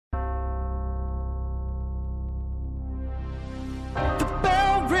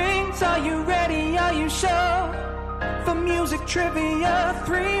show. For music trivia,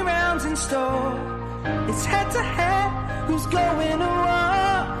 3 rounds in store. It's head to head, who's going to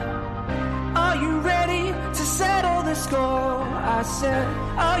war? Are you ready to settle the score? I said,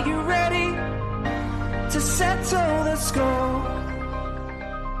 are you ready to settle the score?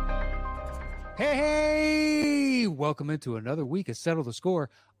 Hey, welcome into another week of Settle the Score.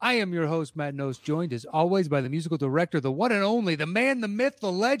 I am your host, Matt Nose, joined as always by the musical director, the one and only, the man, the myth,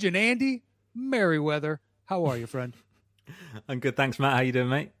 the legend, Andy Merriweather. How are you, friend? I'm good, thanks, Matt. How you doing,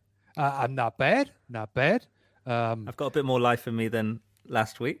 mate? I'm not bad, not bad. I've got a bit more life in me than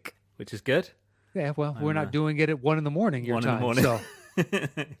last week, which is good. Yeah, well, we're not doing it at 1 a.m. your 1 time, in the morning. so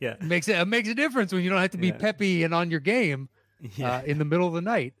Yeah, it makes a difference when you don't have to be peppy and on your game in the middle of the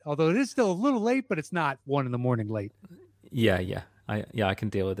night. Although it is still a little late, but it's not 1 a.m. late. Yeah. I can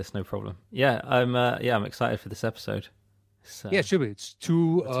deal with this, no problem. Yeah, I'm excited for this episode. Yeah, it should be. It's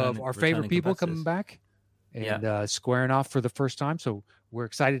two of our favorite people coming back and squaring off for the first time. So we're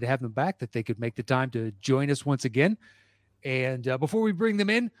excited to have them back, that they could make the time to join us once again. And before we bring them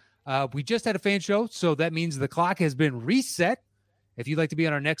in, we just had a fan show, so that means the clock has been reset. If you'd like to be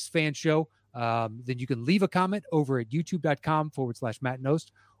on our next fan show, then you can leave a comment over at youtube.com/Matt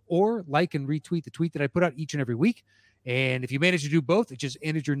Nost, or like and retweet the tweet that I put out each and every week. And if you manage to do both, it just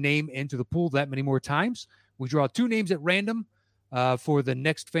enters your name into the pool that many more times. We draw 2 names at random for the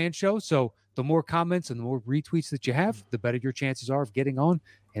next fan show. So the more comments and the more retweets that you have, the better your chances are of getting on.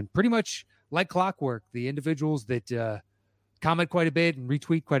 And pretty much like clockwork, the individuals that comment quite a bit and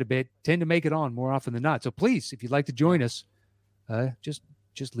retweet quite a bit tend to make it on more often than not. So please, if you'd like to join us,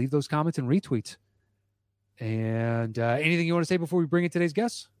 just leave those comments and retweets. And anything you want to say before we bring in today's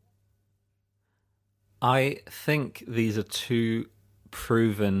guests? I think these are 2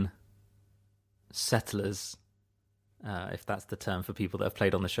 proven settlers, if that's the term for people that have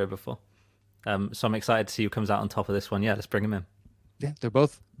played on the show before. So I'm excited to see who comes out on top of this one. Yeah, let's bring him in. Yeah, they're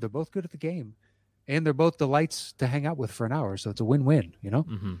both good at the game, and they're both delights to hang out with for an hour. So it's a win-win, you know?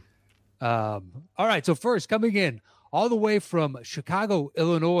 Mm-hmm. All right. So first, coming in all the way from Chicago,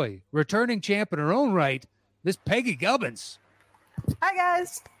 Illinois, returning champ in her own right, Miss Peggy Gubbins. Hi,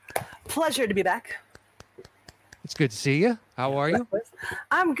 guys. Pleasure to be back. It's good to see you. How are you?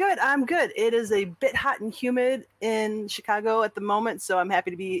 I'm good. It is a bit hot and humid in Chicago at the moment, so I'm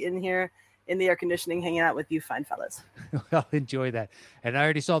happy to be in here in the air conditioning hanging out with you fine fellas. Well, enjoy that. And I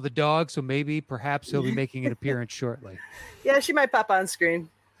already saw the dog, so perhaps he'll be making an appearance shortly. Yeah, she might pop on screen.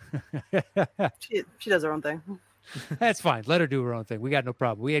 She does her own thing. That's fine. Let her do her own thing. We got no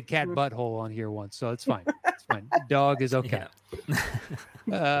problem. We had Cat Butthole on here once, so it's fine. It's fine. Dog is okay.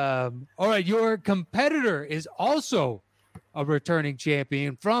 Yeah. All right. Your competitor is also a returning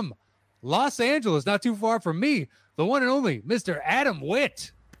champion from Los Angeles, not too far from me, the one and only Mr. Adam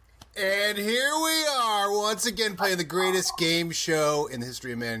Witt. And here we are once again playing the greatest game show in the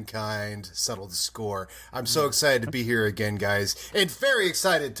history of mankind, Settle the Score. I'm so excited to be here again, guys, and very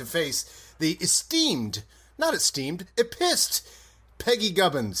excited to face the epist Peggy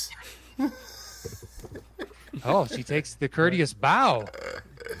Gubbins. Oh, she takes the courteous bow.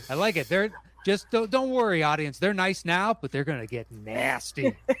 I like it. They're just don't worry, audience. They're nice now, but they're gonna get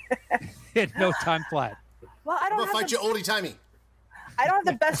nasty in no time flat. Well, I'm gonna fight you oldie timey. I don't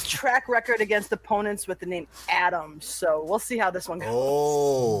have the best track record against opponents with the name Adam, so we'll see how this one goes.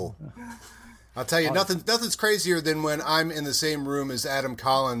 Oh, I'll tell you, nothing's crazier than when I'm in the same room as Adam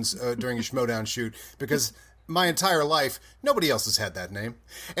Collins during a Schmodown shoot, because my entire life, nobody else has had that name.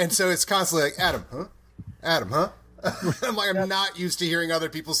 And so it's constantly like, Adam, huh? Adam, huh? I'm like, I'm not used to hearing other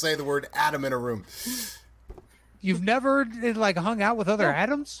people say the word Adam in a room. You've never, hung out with other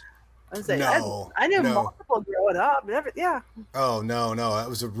Adams? I knew multiple growing up. Yeah. Oh, no. That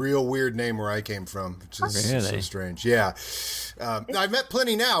was a real weird name where I came from, which is so strange. Yeah. I've met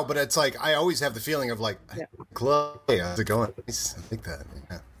plenty now, but it's like, I always have the feeling of like, Chloe, how's it going? I think that.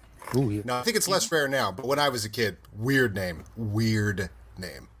 Yeah. Ooh, no, I think it's less rare now, but when I was a kid, weird name.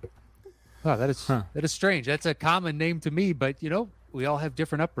 Oh, that is strange. That's a common name to me, but we all have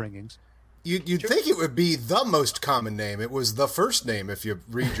different upbringings. You'd think it would be the most common name. It was the first name if you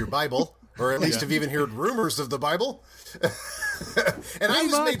read your Bible, or at least have even heard rumors of the Bible. And I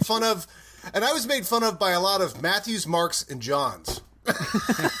was made fun of, by a lot of Matthews, Marks, and Johns.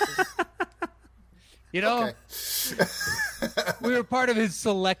 Okay. We were part of his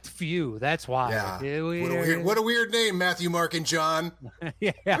select few. That's why. Yeah. What a weird name, Matthew, Mark, and John.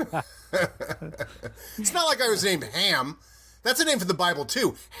 Yeah. It's not like I was named Ham. That's a name for the Bible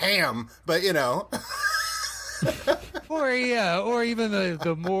too, Ham. But or even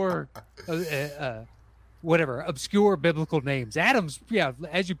the more obscure biblical names. Adams,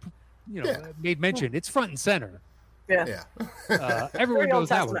 as you made mention. It's front and center. Yeah. Everyone knows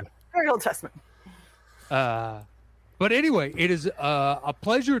that one. Very Old Testament. But anyway, it is a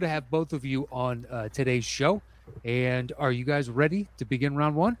pleasure to have both of you on today's show. And are you guys ready to begin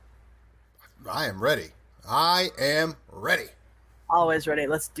round one? I am ready. Always ready.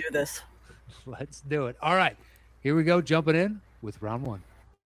 Let's do this. Let's do it. All right. Here we go. Jumping in with round one.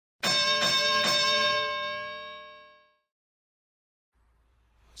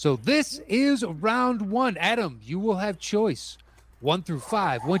 So this is round one. Adam, you will have choice 1 through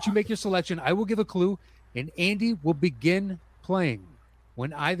 5. Once you make your selection, I will give a clue, and Andy will begin playing.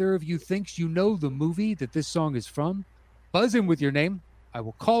 When either of you thinks you know the movie that this song is from, buzz in with your name. I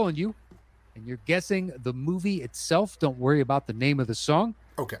will call on you, and you're guessing the movie itself. Don't worry about the name of the song.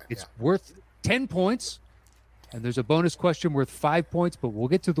 Okay. It's worth 10 points, and there's a bonus question worth 5 points, but we'll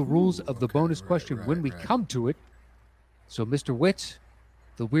get to the rules of the bonus question when we come to it. So, Mr. Witt,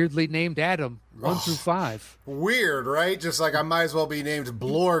 the weirdly named Adam, 1 through 5. Weird, right? Just like I might as well be named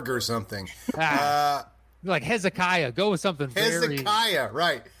Blorg or something. Like Hezekiah. Go with something very... Hezekiah,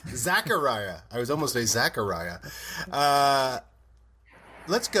 right. Zachariah. I was almost a Zachariah.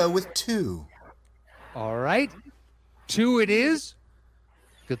 Let's go with 2. All right. 2 it is.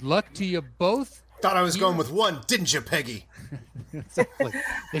 Good luck to you both. Thought I was going with 1, didn't you, Peggy? Exactly.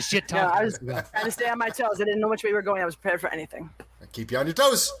 The shit talk. No, I was trying to stay on my toes. I didn't know which way we were going. I was prepared for anything. I keep you on your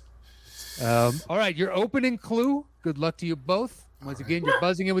toes. All right. Your opening clue. Good luck to you both. Once again, you're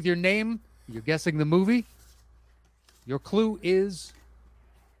buzzing in with your name. You're guessing the movie. Your clue is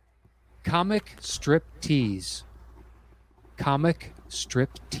comic strip tease. Comic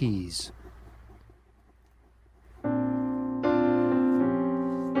strip tease.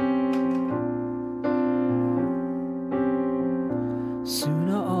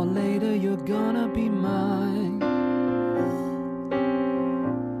 Sooner or later you're gonna be mine.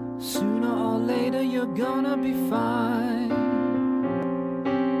 Sooner or later you're gonna be fine.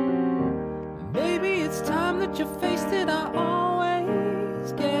 Maybe it's time that you faced it. I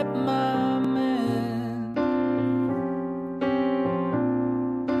always get my man.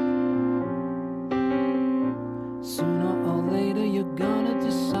 Sooner or later you're gonna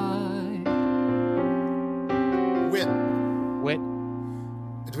decide. Wit.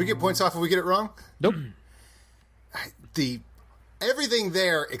 Do we get points off if we get it wrong? Nope. Everything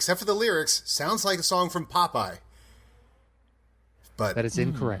there, except for the lyrics, sounds like a song from Popeye. But that is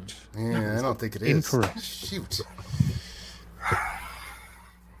incorrect. Yeah, I don't think it is. Incorrect. Shoot.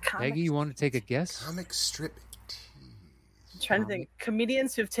 Peggy, you want to take a guess? Comic strip tease. I'm trying to think.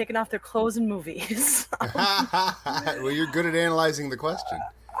 Comedians who have taken off their clothes in movies. Well, you're good at analyzing the question.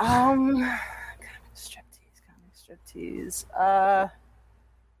 Comic strip tease.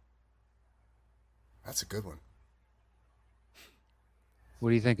 That's a good one. What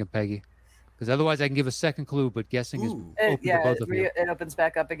are you thinking, Peggy? Because otherwise I can give a second clue, but guessing is open to both of you. It opens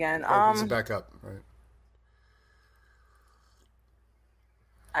back up again. Opens it back up, right.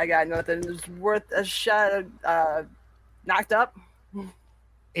 I got nothing. It's worth a shot. Knocked Up?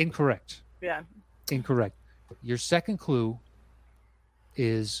 Incorrect. Yeah. Incorrect. Your second clue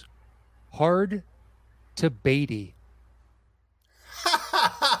is hard to Beatty.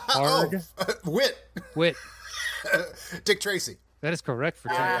 Hard. Wit. Dick Tracy. That is correct for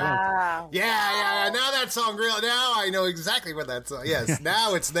 10 points. Yeah. Now that song, now I know exactly what that song. Yes,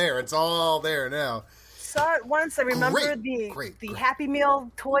 now it's there. It's all there now. Saw it once. I remember the Happy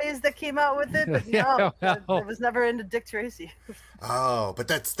Meal toys that came out with it, but I was never into Dick Tracy. Oh, but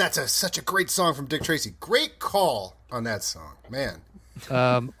that's such a great song from Dick Tracy. Great call on that song, man.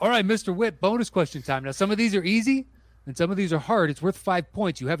 All right, Mr. Witt, bonus question time. Now, some of these are easy and some of these are hard. It's worth 5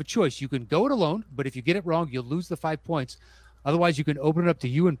 points. You have a choice. You can go it alone, but if you get it wrong, you'll lose the 5 points. Otherwise, you can open it up to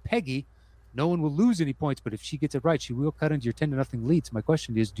you and Peggy. No one will lose any points, but if she gets it right, she will cut into your 10-0 lead. So my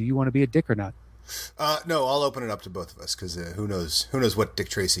question is, do you want to be a dick or not? No, I'll open it up to both of us because who knows what Dick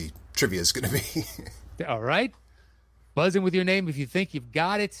Tracy trivia is going to be. All right. Buzz in with your name if you think you've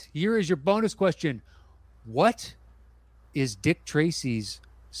got it. Here is your bonus question. What is Dick Tracy's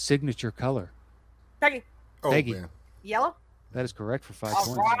signature color? Peggy. Peggy. Man. Yellow? That is correct for 5 All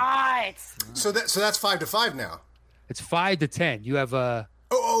points. All right. So that's 5-5 now. It's 5-10. You have I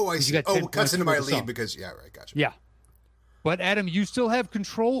see. Cuts into my lead because gotcha. Yeah. But Adam, you still have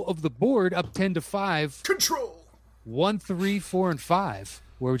control of the board up 10-5. Control. 1, 3, 4, and 5.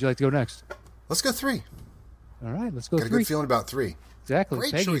 Where would you like to go next? Let's go 3. All right, let's go Got 3. a good feeling about 3. Exactly.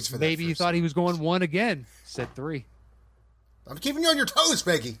 Great Peggy, choice for that. Maybe you thought he was going 1 again. Said 3. I'm keeping you on your toes,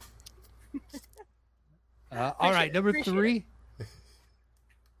 Peggy. All right, number 3.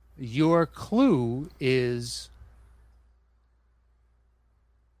 Your clue is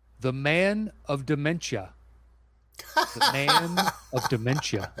The Man of Dementia. The Man of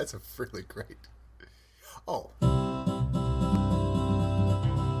Dementia. That's a really great. Oh.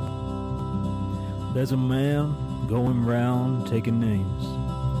 There's a man going round taking names.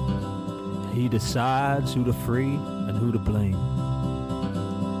 He decides who to free and who to blame.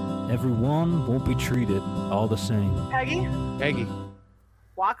 Everyone won't be treated all the same. Peggy.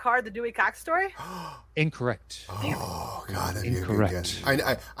 Walk Hard, the Dewey Cox story? Incorrect. Oh, God. That'd Incorrect. Be a good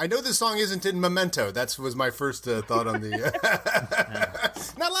guess. I know this song isn't in Memento. That was my first thought on the...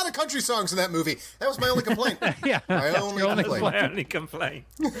 Not a lot of country songs in that movie. That was my only complaint. Yeah. My only complaint. My only complaint.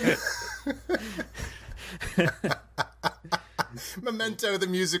 Memento the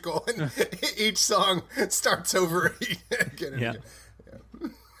musical, and each song starts over again. Yeah.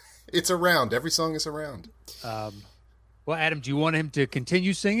 It's around. Every song is around. Well, Adam, do you want him to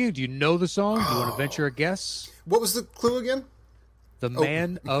continue singing? Do you know the song? Do you want to venture a guess? What was the clue again? The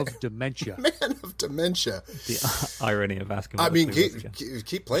Man of Dementia. Man of Dementia. The irony of asking. I mean,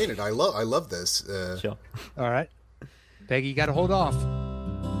 keep playing it. I love this. Sure. All right. Peggy, you got to hold off.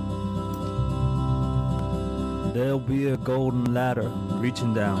 There'll be a golden ladder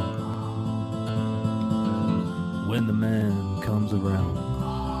reaching down when the man comes around.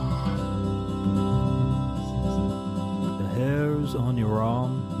 The hairs on your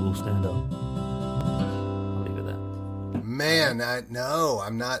arm will stand up. I'll leave it there. Man,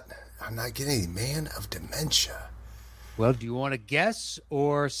 I'm not getting any. Man of Dementia. Well, do you want to guess,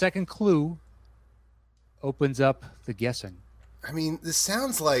 or second clue opens up the guessing? I mean, this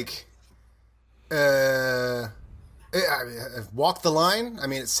sounds like Walk the Line. I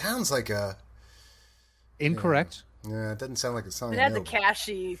mean, it sounds like a... Incorrect. Yeah, it doesn't sound like a song. It has a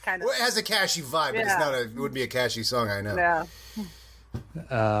cashy kind of... Well, it has a cashy vibe, but it's not it wouldn't be a cashy song, I know. Yeah.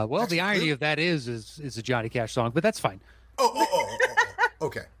 Well, the irony of that is a Johnny Cash song, but that's fine. Oh,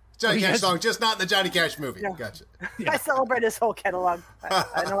 okay. Johnny Cash song, just not in the Johnny Cash movie. Yeah. Gotcha. I celebrate his whole catalog.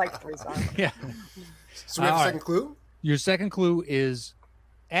 I don't like the three songs. Yeah. So we have a second clue? Your second clue is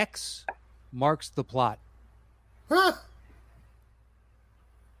X marks the plot. Huh?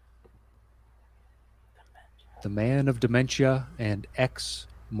 The Man of Dementia and X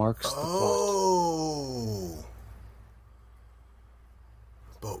marks the plot. Oh.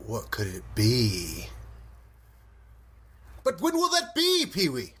 But what could it be? But when will that be,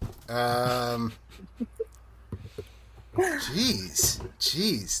 Pee-wee?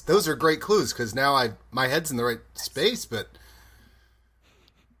 Jeez. Those are great clues, because now my head's in the right space, but...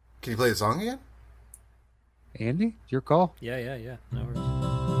 Can you play the song again? Andy, your call. Yeah. No worries.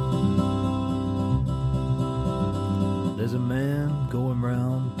 There's a man going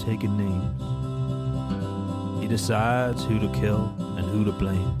round taking names. He decides who to kill and who to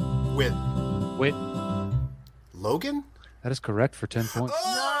blame. Wit. Logan? That is correct for 10 points.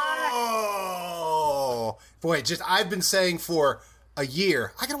 Oh! Boy, I've been saying for a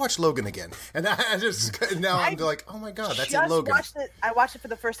year, I gotta watch Logan again. And I'm like, oh my God, that's in Logan. I watched it for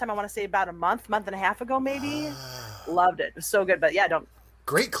the first time, I want to say about a month and a half ago, maybe. Loved it. It was so good, but yeah,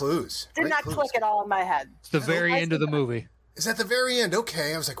 Great clues. Did not click at all in my head. It's the very end of the movie. Is that the very end?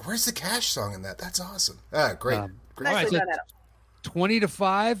 Okay. I was like, where's the Cash song in that? That's awesome. Great. All right, so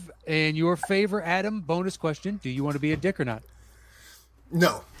 20-5, and your favor, Adam, bonus question. Do you want to be a dick or not?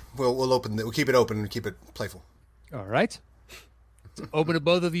 No. We'll keep it open and keep it playful. All right. So open to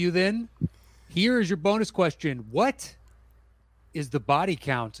both of you then. Here is your bonus question. What is the body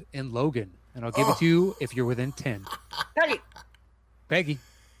count in Logan? And I'll give it to you if you're within 10. Peggy.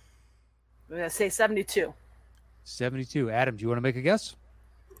 I'm going to say 72. 72. Adam, do you want to make a guess?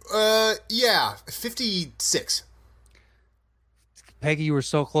 Yeah. 56. Peggy, you were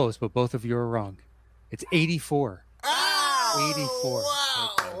so close, but both of you are wrong. It's 84. Oh, 84.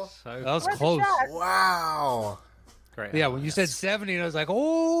 Wow. That was close. Wow. Great. Yeah, when you said 70, I was like,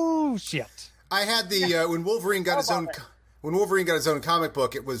 oh, shit. I had the, when Wolverine got his own... When Wolverine got his own comic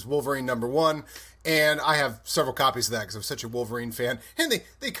book, it was Wolverine #1, and I have several copies of that because I'm such a Wolverine fan. And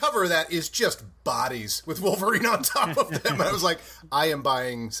the cover of that is just bodies with Wolverine on top of them. And I was like, I am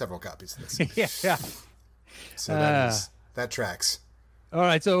buying several copies of this. Yeah. So that tracks. All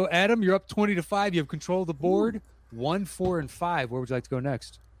right, so Adam, you're up 20-5. You have control of the board. 1, 4, and 5. Where would you like to go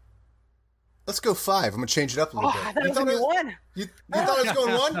next? Let's go 5. I'm going to change it up a little bit. I thought it was going to be 1. You thought I was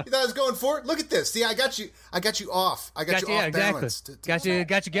going 1? You thought I was going 4? Look at this. See, I got you off. I got you off balance. Got you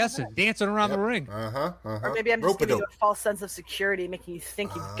guessing, dancing around the ring. Or maybe I'm just giving you a false sense of security, making you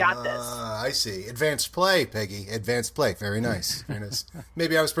think you've got this. I see. Advanced play, Peggy. Advanced play. Very nice. Very nice.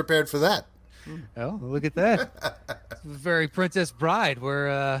 Maybe I was prepared for that. Oh, look at that. Very Princess Bride,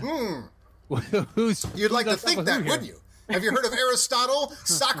 where... You'd like to think that, wouldn't you? Have you heard of Aristotle?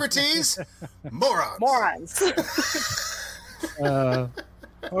 Socrates? Morons. All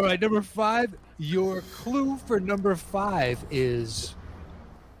right, number 5. Your clue for number 5 is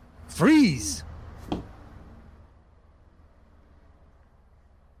freeze.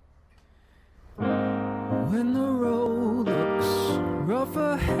 When the road looks rough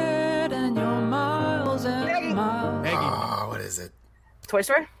ahead and you're miles and miles. Peggy. Oh, what is it? Toy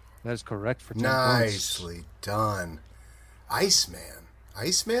Story? That is correct for 10 Nicely done. Iceman.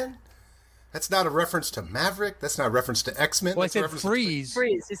 Iceman? That's not a reference to Maverick. That's not a reference to X-Men. Well, I That's a said reference freeze.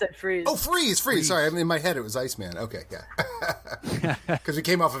 Freeze. He said freeze. Oh, freeze. Sorry, in my head it was Iceman. Okay, yeah. Because we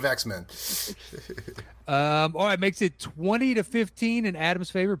came off of X-Men. All right, makes it 20-15 in Adam's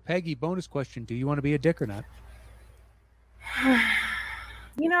favor. Peggy, bonus question. Do you want to be a dick or not?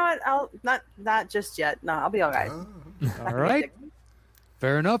 You know what? I'll not just yet. No, I'll be all right. All right.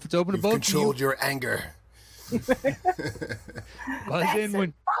 Fair enough. It's open to You've both controlled of you. your anger.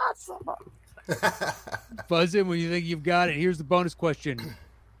 Buzz in when you think you've got it. Here's the bonus question.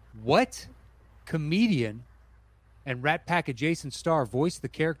 What comedian and Rat Pack adjacent star voiced the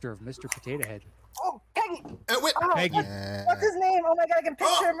character of Mr. Potato Head? Oh, Peggy. Wait. Peggy. What's his name? Oh my God, I can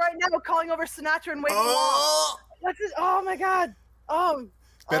picture him right now calling over Sinatra and waiting. Oh, What's his? Oh my God. Oh.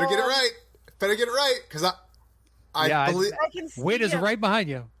 better get it right. Because I believe. I can see Wait is him. right behind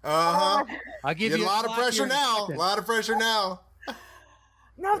you. Uh-huh. I'll give Get you a lot of clock pressure here in a now. second. A lot of pressure now.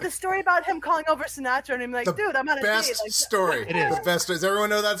 No, the story about him calling over Sinatra and him like, The dude, I'm on a date. best Like, story. It is. The best story. Does everyone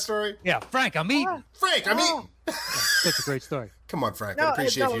know that story? Yeah, Frank, I'm eating. Frank, I'm eating. Such a great story. Come on, Frank. No, I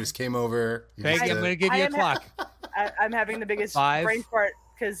appreciate no. you just came over. You Peggy, just, I'm going to give you I a am clock. I'm having the biggest 5, brain fart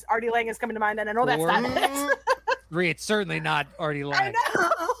because Artie Lang is coming to mind, and I know that's 4, not it. 3. It's certainly not Artie I Lang. know.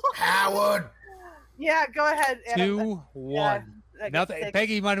 Howard. Yeah, go ahead. Adam. 2, 1. Like Nothing. 6.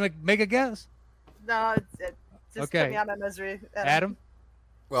 Peggy, you want to make a guess? No, it's just Okay. put me out of my misery. Adam?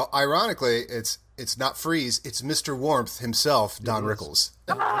 Well, ironically, it's not Freeze. It's Mr. Warmth himself, Don Rickles.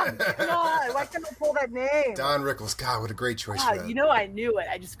 Oh, God, why couldn't I pull that name? Don Rickles. God, what a great choice for God, that. you know I knew it.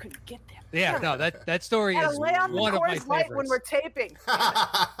 I just couldn't get there. Yeah, no, that story I is gotta lay on the one of my Coors Light when we're favorites.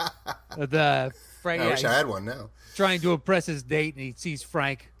 taping. The Frank, I wish I he's had one now. trying to impress his date, and he sees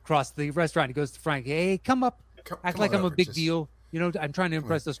Frank across the restaurant. He goes to Frank, "Hey, come up, act come like on I'm a over, big just- deal. You know, I'm trying to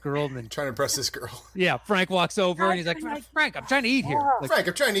impress this girl." And then, Trying to impress this girl. yeah, Frank walks over, and he's like, "Frank, I'm trying to eat here." Like, Frank,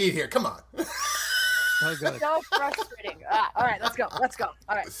 I'm trying to eat here. Come on. oh, good. So frustrating. All right, let's go. All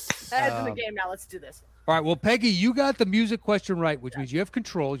right, that is in the game now. Let's do this. All right, well, Peggy, you got the music question right, which means you have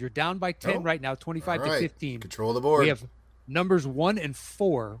control. You're down by 10 Oh. right now, 25 All to right. 15. Control the board. We have numbers 1 and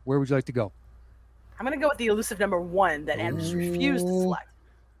 4. Where would you like to go? I'm gonna go with the elusive number 1 that Adam just refused to select.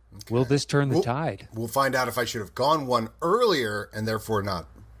 Will this turn the Well- tide? We'll find out if I should have gone one earlier and therefore not,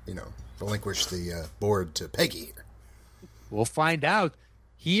 relinquish the board to Peggy here. We'll find out.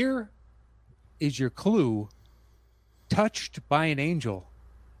 Here is your clue. Touched by an angel.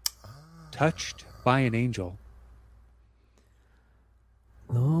 Touched by an angel.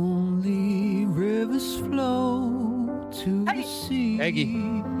 Lonely rivers flow to the sea.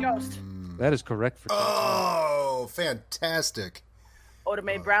 Peggy, Ghost. that is correct for Oh, fantastic. Oda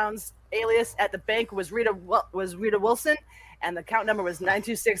Mae Brown's alias at the bank was Rita Wilson, and the count number was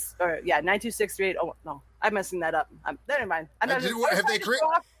 92638. Oh no, I'm messing that up. Never mind.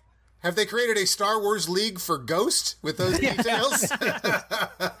 Have they created a Star Wars League for Ghost with those details?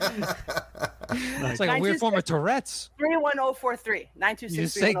 It's like a weird form of Tourette's. 31043. You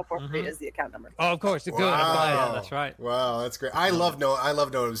just say- 926-31043 is the account number. Oh, of course. Good. I'm glad. Yeah, that's right. Wow, that's great. I love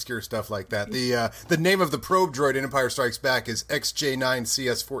knowing obscure stuff like that. The name of the probe droid in Empire Strikes Back is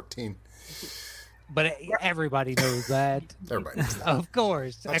XJ9CS14. But everybody knows that. Everybody knows that. Of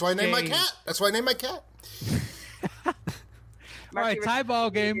course. That's why I named my cat. All right, tie ball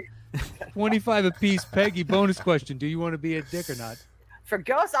game. 25 apiece. Peggy, bonus question. Do you want to be a dick or not? For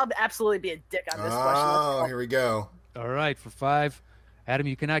Ghost, I'll absolutely be a dick on this question. Oh, Let's here we go. All right, for 5. Adam,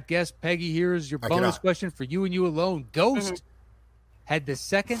 you cannot guess. Peggy, here's your bonus cannot. question for you and you alone. Ghost had the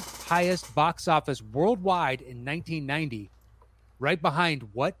second highest box office worldwide in 1990, right behind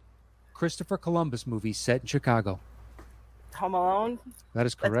what Christopher Columbus movie set in Chicago? go. Home Alone. That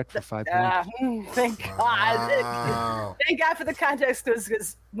is correct for 5 points. Thank God. Wow. Thank God for the context,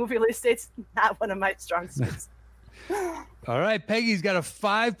 because movie release date's not one of my strong suits. All right, Peggy's got a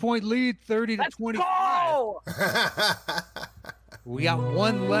 5-point lead, 30 to Let's 25. go! We got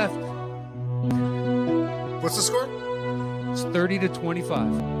one left. What's the score? It's 30 to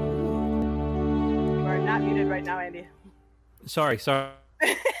 25. You are not muted right now, Andy. Sorry.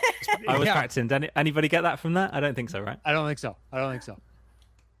 I was Yeah. practicing. Did anybody get that from that? I don't think so, right? I don't think so.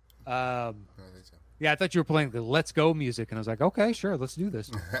 Yeah, I thought you were playing the Let's Go music, and I was like, okay, sure, let's do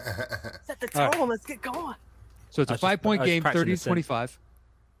this. Set the tone. Right. Let's get going. So it's a 5-point game, 30-25.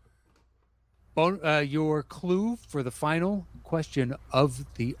 Your clue for the final question of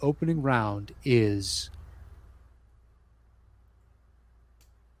the opening round is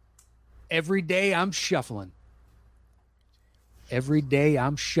every day I'm shuffling. Every day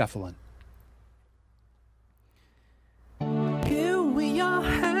I'm shuffling. Here we are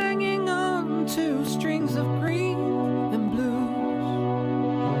hanging on to strings of green and blue.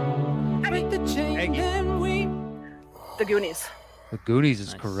 Break the chain and we... The Goonies. The Goonies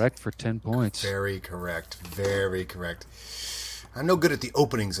is correct for 10 points. Very correct. Very correct. I'm no good at the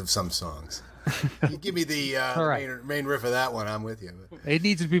openings of some songs. You give me the main riff of that one, I'm with you. It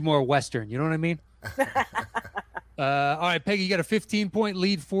needs to be more Western. You know what I mean? All right, Peggy, you got a 15-point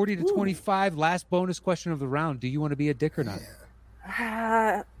lead, 40-25. Last bonus question of the round. Do you want to be a dick or not?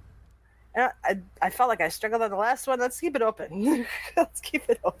 I felt like I struggled on the last one. Let's keep it open. Let's keep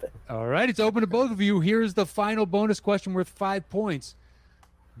it open. All right, it's open to both of you. Here's the final bonus question worth 5 points.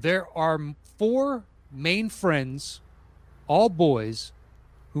 There are 4 main friends, all boys,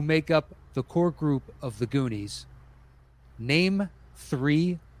 who make up the core group of the Goonies. Name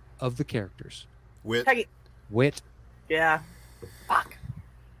 3 of the characters. Wit. Yeah. Fuck.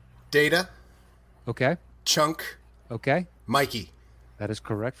 Data. Okay. Chunk. Okay. Mikey. That is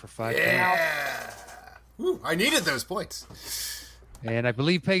correct for 5 points. Yeah. Ooh, I needed those points. And I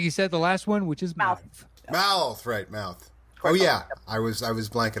believe Peggy said the last one, which is mouth. Mouth, right, mouth. Oh yeah, I was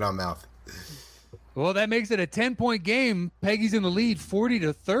blanking on mouth. Well, that makes it a 10-point game. Peggy's in the lead,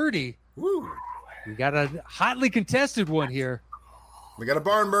 40-30. Woo. We got a hotly contested one here. We got a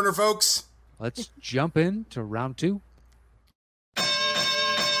barn burner, folks. Let's jump into round 2.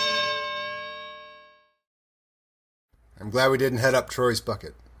 I'm glad we didn't head up Troy's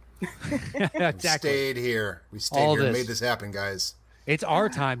bucket. Exactly. We stayed here. We stayed here and made this happen, guys. It's our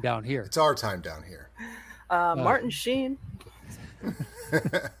time down here. It's our time down here. Martin Sheen.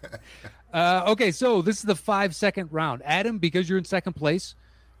 Okay, so this is the 5-second round. Adam, because you're in second place,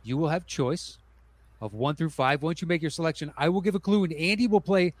 you will have choice of 1 through 5. Once you make your selection, I will give a clue, and Andy will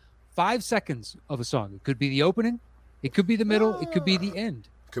play 5 seconds of a song. It could be the opening. It could be the middle. It could be the end.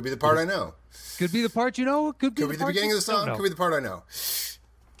 Could be the part I know. Could be the part you know. Could be the beginning of the song. Could be the part I know.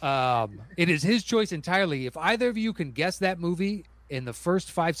 It is his choice entirely. If either of you can guess that movie in the first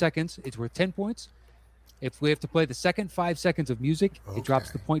 5 seconds, it's worth 10 points. If we have to play the second 5 seconds of music, it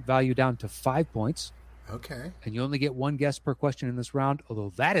drops the point value down to 5 points. Okay. And you only get 1 guess per question in this round,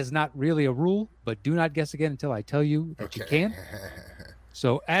 although that is not really a rule, but do not guess again until I tell you that you can.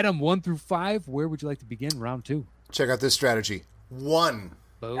 So, Adam, 1 through 5, where would you like to begin round 2? Check out this strategy. 1.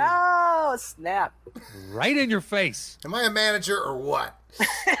 Boom. Oh, snap. Right in your face. Am I a manager or what?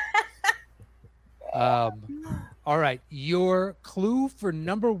 All right. Your clue for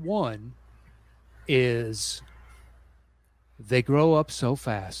number 1 is they grow up so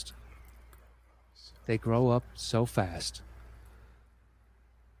fast. They grow up so fast.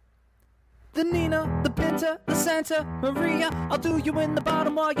 The Nina, the Pinta, the Santa Maria. I'll do you in the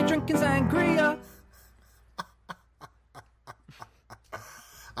bottom while you're drinking sangria.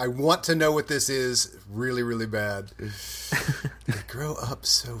 I want to know what this is really, really bad. They grow up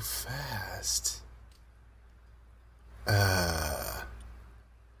so fast. Do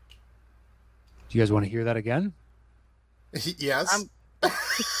you guys want to hear that again? Yes.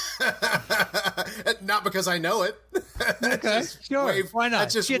 Not because I know it. Okay, sure. Why not?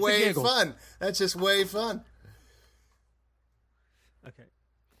 That's just way fun. That's just way fun. Okay.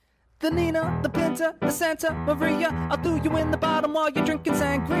 The Nina, the Pinta, the Santa Maria. I'll do you in the bottom while you're drinking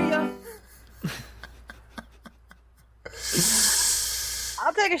sangria.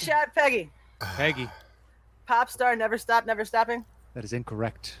 I'll take a shot, Peggy. Peggy. Pop star, never stop, never stopping. That is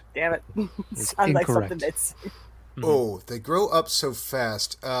incorrect. Damn it. It's Sounds like incorrect. something that's... Oh, they grow up so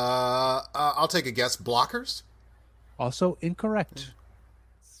fast. I'll take a guess. Blockers? Also incorrect.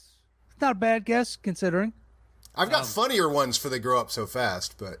 It's not a bad guess, considering. I've got funnier ones for they grow up so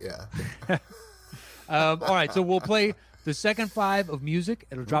fast, but yeah. All right, so we'll play the second 5 of music.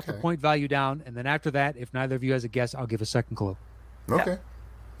 It'll drop the point value down, and then after that, if neither of you has a guess, I'll give a second clue. Okay.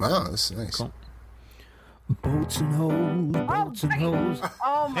 Wow, this is nice. Cool. Boats and hoes, boats and hoes.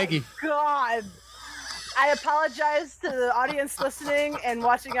 Oh my Peggy. God. I apologize to the audience listening and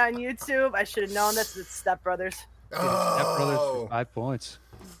watching on YouTube. I should have known that's the Step Brothers. Step Brothers for 5 points.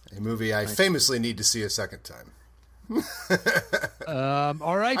 A movie I famously need to see a second time.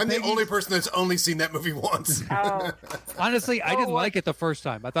 All right. I'm Peggy. the only person that's only seen that movie once. Oh, Honestly, I didn't like it the first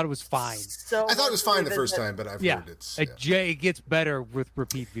time. I thought it was fine. so I thought it was fine the first revisit. time, but I've Yeah. heard it's It gets better with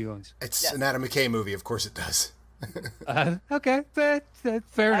repeat viewings. it's an Adam McKay movie. Of course it does. Okay.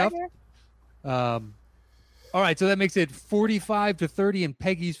 Fair enough. All right, so that makes it 45-30 in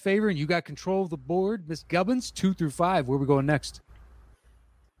Peggy's favor, and you got control of the board. Miss Gubbins, 2 through 5. Where are we going next?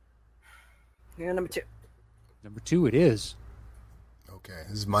 You're number 2. Number 2 it is. Okay,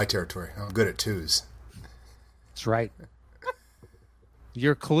 this is my territory. I'm good at twos. That's right.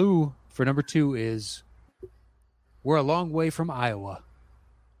 Your clue for number 2 is we're a long way from Iowa.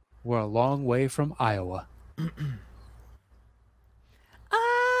 We're a long way from Iowa.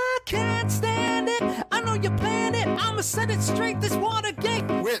 I can't stand it. I know you're playing it. I'ma set it straight. This Watergate.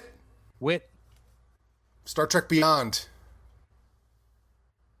 Wit. Star Trek Beyond.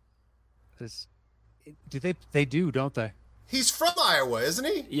 They do, don't they? He's from Iowa, isn't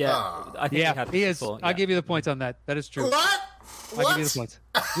he? Yeah, Oh. I think Yeah, he is. before, I'll yeah. give you the points on that. That is true. What? I'll give you the points.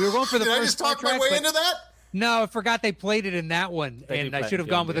 We were going for the Did first I just talk my Star way Trek, into that? No, I forgot they played it in that one, They do and I play should it have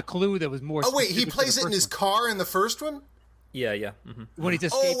gone beyond, with yeah. a clue that was more. Oh wait, he specific to plays the it in his first car in the first one. Yeah, yeah. one. When he's Oh,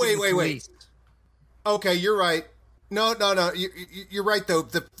 escaping wait, the wait, wait. police. Okay, you're right. No. You're right though.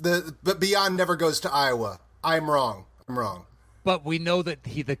 But Beyond never goes to Iowa. I'm wrong. But we know that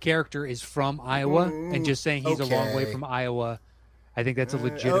the character is from Iowa, and just saying he's a long way okay. from Iowa, I think that's a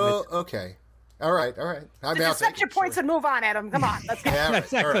legitimate. Oh, okay. All right. I mean, I'll Just take accept your it, points sure. and move on, Adam. Come on, let's go. Yeah, all right,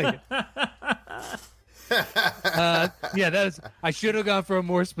 Exactly. all right. Yeah, that is. I should have gone for a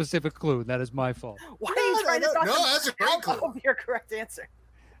more specific clue. That is my fault. Why are you trying to talk no, them that's a great out clue. of your correct answer?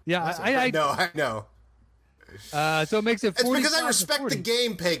 Yeah, I know. So it makes it. It's because I 45 to respect 40. the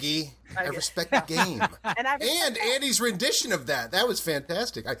game, Peggy. I respect the game. And Andy's rendition of that was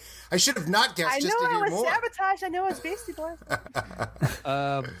fantastic. I should have not guessed I just knew to it hear was more. sabotage. I knew it was Beastie Boys.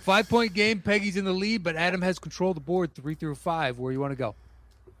 5-point game. Peggy's in the lead, but Adam has control of the board 3 through 5. Where you want to go?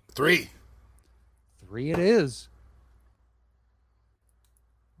 3. 3 it is.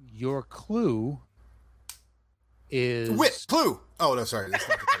 Your clue is Wit. Clue. Oh, no, sorry. That's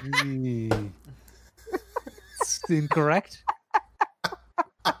not the clue. It's incorrect.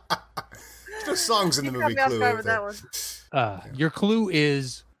 There's no songs in the movie Got me off Clue. guard is with there? that one. Your clue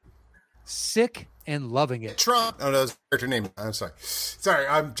is sick and loving it. Trump. Oh, no, that's character name. I'm sorry. Sorry,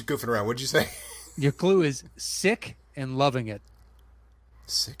 I'm goofing around. What'd you say? Your clue is sick and loving it.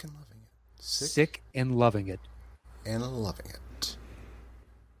 Sick and loving it. Sick and loving it. and loving it.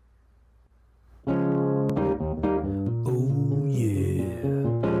 Oh yeah.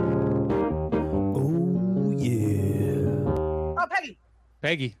 Oh yeah. Oh, Peggy.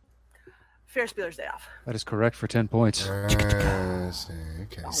 Peggy. Ferris Bueller's Day Off. That is correct for 10 points. Okay,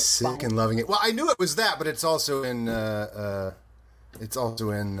 sick and loving it. Well, I knew it was that, but it's also in.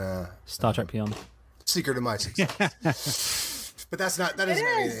 Star Trek Beyond. Secret of My Success. But that's not. That isn't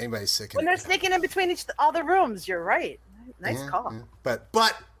is. anybody's sick. When they're sneaking in between all the rooms, you're right. Nice call. Yeah. But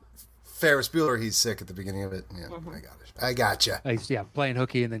Ferris Bueller, he's sick at the beginning of it. Yeah, I gotcha. Yeah, playing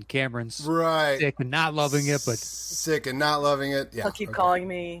hooky, and then Cameron's Right. sick and not loving it, but sick and not loving it. Yeah. He'll keep calling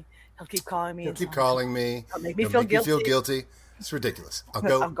me. He'll keep calling me. He'll keep calling me. He'll make me He'll feel feel guilty. guilty. It's ridiculous. I'll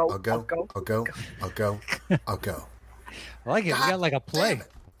go. I'll go, I'll go. I'll go. I'll go. I'll go. I'll go. I like it. We got like a play.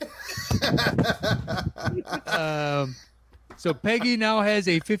 So Peggy now has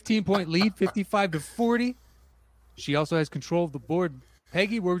a 15-point lead, 55-40. She also has control of the board.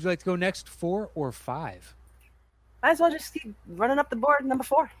 Peggy, where would you like to go next, 4 or 5? Might as well just keep running up the board. Number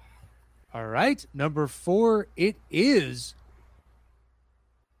 4. All right, number 4, it is.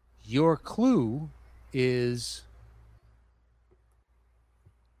 Your clue is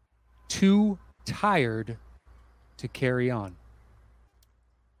too tired to carry on.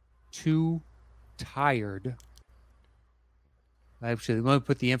 Too tired. Actually, I'm going to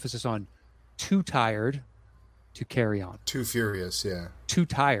put the emphasis on too tired to carry on. Too furious. Yeah. Too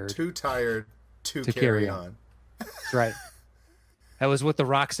tired. Too tired to To carry carry on. That's right. That was what The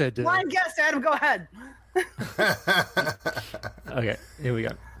Rock said. Blind guess, Adam. Go ahead. Okay, here we go.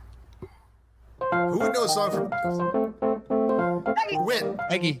 Who would know a song from Peggy. Wit?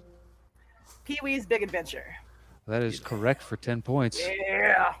 Peggy. Pee-wee's Big Adventure. That is correct for 10 points.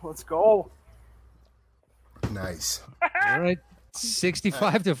 Yeah, let's go. Nice. All right.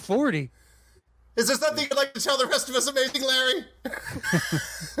 65-40. Is there something you'd like to tell the rest of us, Amazing Larry?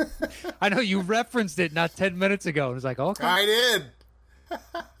 I know you referenced it not 10 minutes ago. And it's like, okay. I did.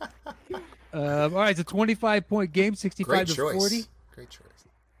 All right, it's a 25-point game, 65 Great to choice. 40. Great choice.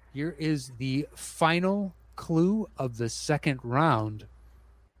 Here is the final clue of the second round.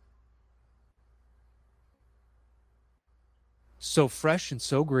 So Fresh and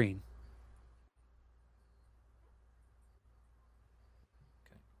So Green.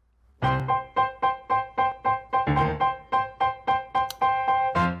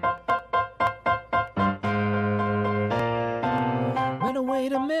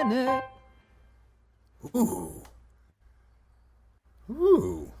 Wait a minute. Ooh.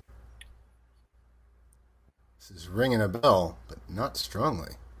 This is ringing a bell, but not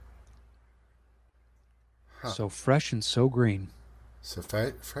strongly. So Fresh and So Green. So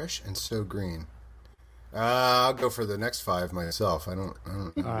Fresh and So Green. I'll go for the next 5 myself. I don't.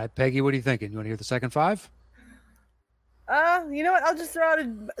 All right, Peggy, what are you thinking? You want to hear the second 5? You know what? I'll just throw out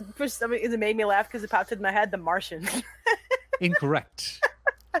it made me laugh because it popped into my head. The Martian. Incorrect.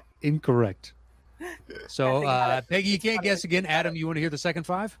 Incorrect. So, Peggy, you can't guess again. Adam, you want to hear the second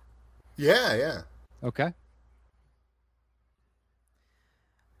 5? Yeah. Okay.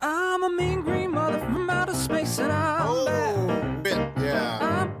 I'm a mean green mother from outer space, and I'm back. Wit,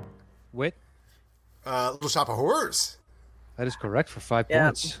 yeah. Wit? Little Shop of Horrors. That is correct for 5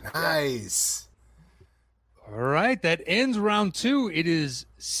 points. Nice. All right, that ends round 2. It is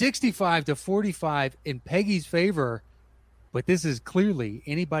 65-45 in Peggy's favor, but this is clearly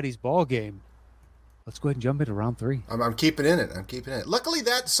anybody's ball game. Let's go ahead and jump into round 3. I'm keeping in it. Luckily,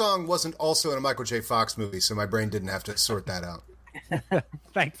 that song wasn't also in a Michael J. Fox movie, so my brain didn't have to sort that out.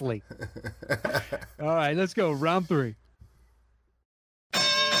 Thankfully. All right, let's go. Round 3.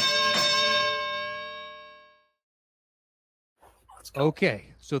 Okay,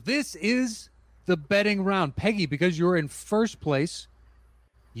 so this is the betting round. Peggy, because you're in first place,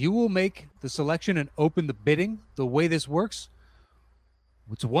 you will make the selection and open the bidding. The way this works,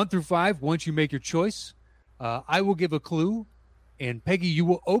 it's 1 through 5. Once you make your choice, I will give a clue, and Peggy, you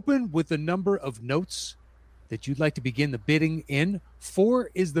will open with the number of notes that you'd like to begin the bidding in. 4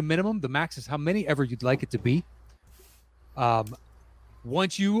 is the minimum. The max is how many ever you'd like it to be.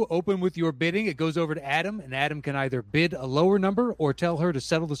 Once you open with your bidding, it goes over to Adam, and Adam can either bid a lower number or tell her to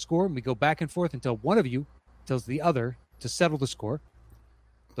settle the score, and we go back and forth until one of you tells the other to settle the score.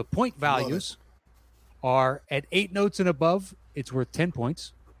 The point values are at 8 notes and above, it's worth 10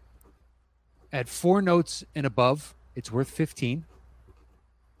 points. At 4 notes and above, it's worth 15.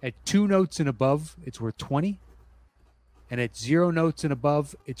 At 2 notes and above, it's worth 20. And at 0 notes and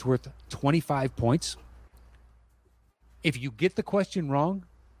above, it's worth 25 points. If you get the question wrong,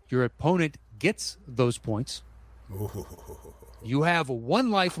 your opponent gets those points. You have 1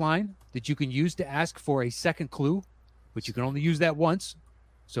 lifeline that you can use to ask for a second clue, but you can only use that once,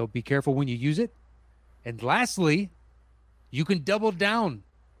 so be careful when you use it. And lastly, you can double down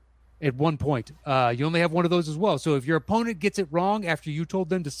at 1 point. You only have 1 of those as well. So if your opponent gets it wrong after you told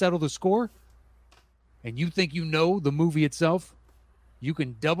them to settle the score, and you think you know the movie itself, you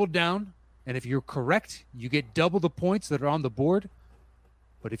can double down. And if you're correct, you get double the points that are on the board.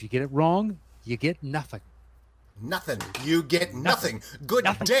 But if you get it wrong, you get nothing. Nothing. You get nothing. Good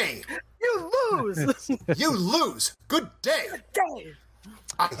day. You lose. You lose. Good day. Day.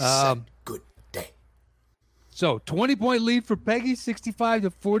 I said good day. So 20-point lead for Peggy,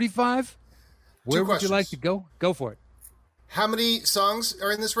 65-45. Where would you like to go? Go for it. How many songs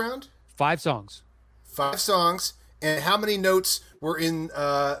are in this round? 5 songs. 5 songs. And how many notes were in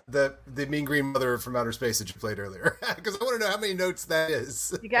the Mean Green Mother from Outer Space that you played earlier? Because I want to know how many notes that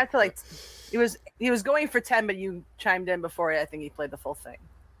is. You got to he was going for 10, but you chimed in before I think he played the full thing.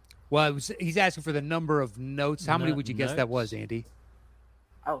 Well, he's asking for the number of notes. How many would you guess that was, Andy?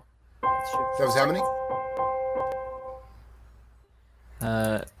 Oh, that's true. That was how many?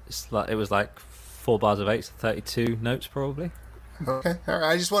 It was like 4 bars of 8, so 32 notes probably. Okay, all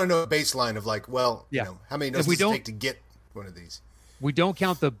right. I just want to know a baseline of how many notes does it take to get one of these? We don't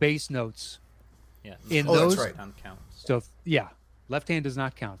count the bass notes. Yeah, those. That's right. Counts. So left hand does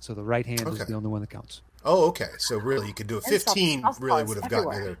not count. So the right hand is the only one that counts. Oh, okay. So really, you could do it. 15 really would have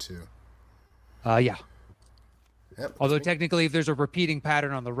gotten you there too. Yeah. Yep. Although technically, if there's a repeating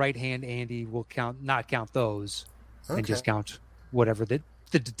pattern on the right hand, Andy will not count those, and just count whatever the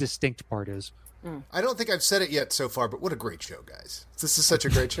distinct part is. I don't think I've said it yet so far, but what a great show, guys! This is such a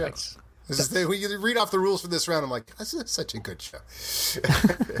great show. When you read off the rules for this round, I'm like, this is such a good show.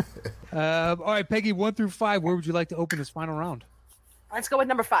 All right, Peggy, 1 through 5. Where would you like to open this final round? Let's go with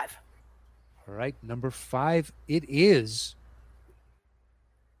number 5. All right, number 5. It is.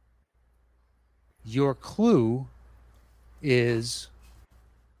 Your clue is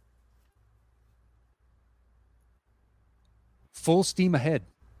Full Steam Ahead.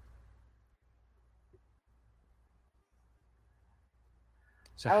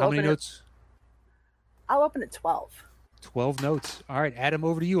 So how many notes? I'll open at 12. 12 notes. All right, Adam,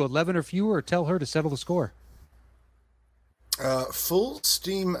 over to you. 11 or fewer, or tell her to settle the score. Full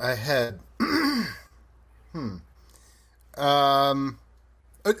steam ahead. And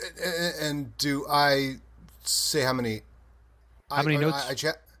do I say how many? How many notes?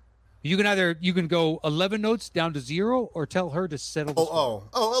 You can go 11 notes down to 0, or tell her to settle. The score.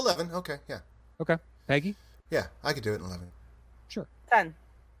 11. Okay, yeah. Okay, Peggy. Yeah, I could do it in 11. Sure. 10.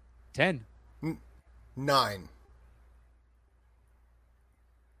 10. 9.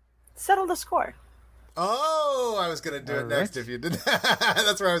 Settle the score. Oh, I was going to do it next if you did that.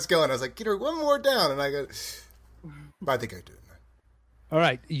 That's where I was going. I was like, get her one more down. And I go, but I think I do it. All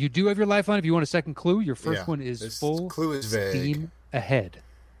right. You do have your lifeline if you want a second clue. Your first one is full clue is vague. Steam ahead.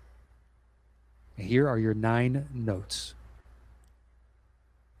 Here are your 9 notes.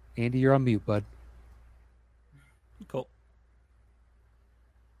 Andy, you're on mute, bud. Cool.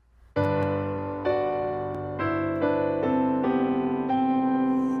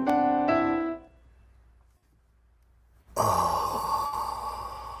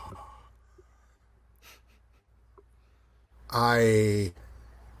 I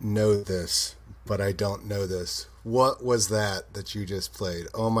know this, but I don't know this. What was that you just played?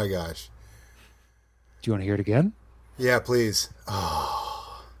 Oh my gosh. Do you want to hear it again? Yeah, please.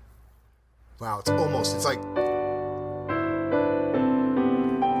 Oh. Wow, it's like...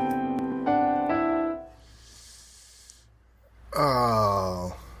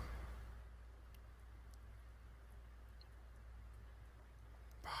 Oh.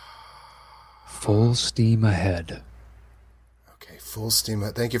 Full steam ahead. Okay, full steam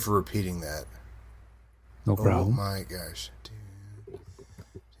ahead. Thank you for repeating that. No problem. Oh my gosh.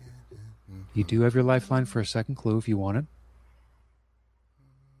 You do have your lifeline for a second clue if you want it.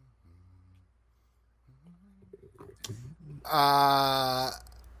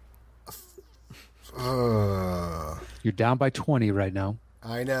 You're down by 20 right now.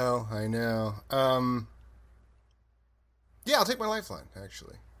 I know. Yeah, I'll take my lifeline,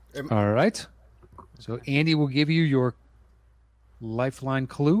 actually. All right. So Andy will give you your lifeline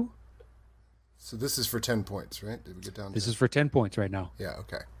clue. So this is for 10 points, right? Did we get down? This is for 10 points right now. Yeah,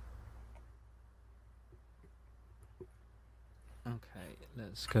 okay. Okay,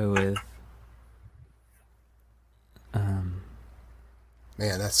 let's go with... Man,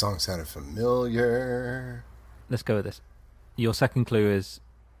 that song sounded familiar. Let's go with this. Your second clue is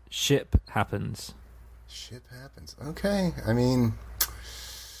ship happens. Ship happens. Okay, I mean,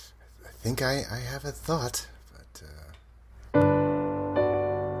 I think I have a thought, but...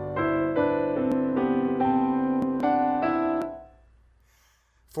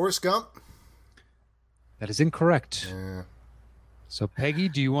 Forrest Gump? That is incorrect. Yeah. So, Peggy,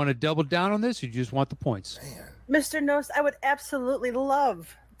 do you want to double down on this, or do you just want the points? Man. Mr. Nost, I would absolutely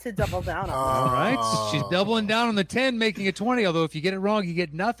love to double down on All right. She's doubling down on the 10, making it 20. Although if you get it wrong, you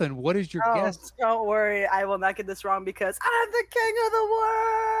get nothing. What is your guess? Don't worry. I will not get this wrong because I'm the king of the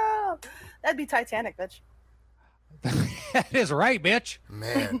world. That'd be Titanic, bitch. That is right, bitch.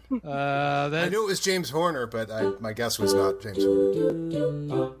 Man. I knew it was James Horner, but my guess was not James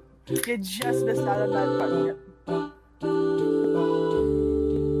Horner. You just missed out on that part.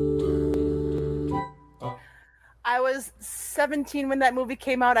 I was 17 when that movie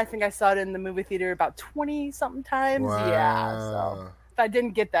came out. I think I saw it in the movie theater about 20-something times. Wow. Yeah, so if I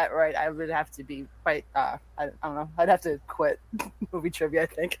didn't get that right, I would have to be quite, I don't know, I'd have to quit movie trivia, I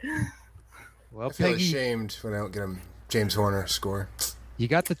think. Well, I feel Peggy, ashamed when I don't get a James Horner score. You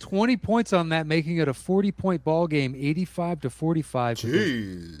got the 20 points on that, making it a 40-point ball game, 85-45.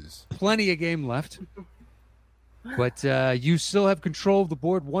 Jeez. Plenty of game left. But you still have control of the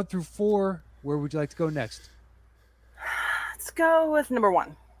board 1 through 4. Where would you like to go next? Let's go with number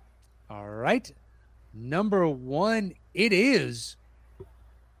 1. All right. Number 1, it is.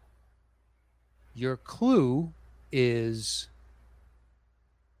 Your clue is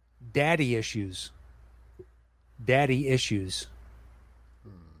daddy issues. Daddy issues.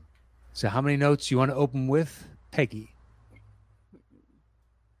 So how many notes you want to open with, Peggy?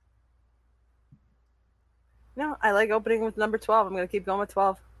 No, I like opening with number 12. I'm going to keep going with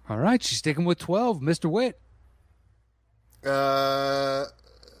 12. All right, she's sticking with 12. Mr. Witt. 11.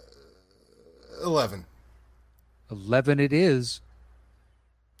 11 it is.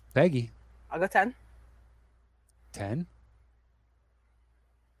 Peggy. I'll go 10. 10.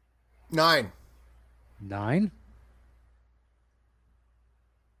 9. 9.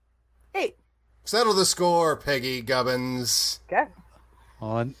 8. Settle the score, Peggy Gubbins. Okay.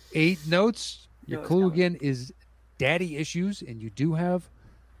 On 8 notes, your No, clue it's coming. again is daddy issues, and you do have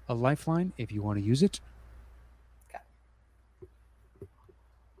a lifeline if you want to use it.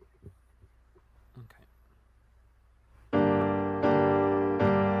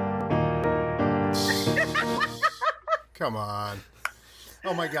 Come on.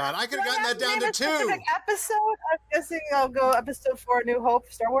 Oh my God! I could have gotten that down to 2. Episode? I'm guessing I'll go episode 4, New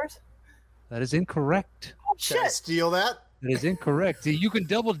Hope, Star Wars. That is incorrect. Oh Can I shit! steal that? That is incorrect. You can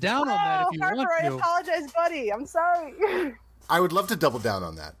double down on that if you Harper, want I to. apologize, buddy. I'm sorry. I would love to double down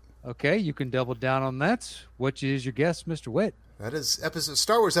on that. Okay, you can double down on that. What is your guess, Mr. Witt? That is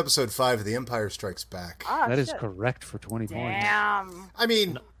Star Wars Episode 5, The Empire Strikes Back. That is correct for 20 points. Damn. I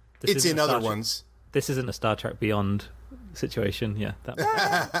mean, it's in other ones. This isn't a Star Trek Beyond situation. Yeah.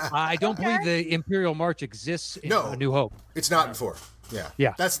 I don't believe the Imperial March exists in A New Hope. It's not in 4.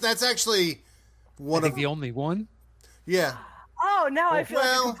 Yeah. That's actually one of the only one. Yeah. Oh, now I feel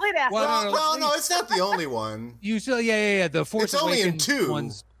like a complete asshole. Well, no, it's not the only one. You still, yeah. The Force It's only in Awakens 2.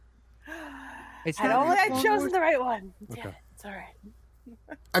 ones. I don't think I've chosen the right one. Damn it. It's all right.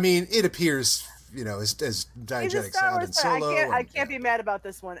 I mean, it appears, as diegetic sound and Solo. I can't be mad about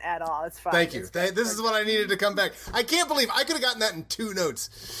this one at all. It's fine. Thank you. This is what I needed to come back. I can't believe I could have gotten that in 2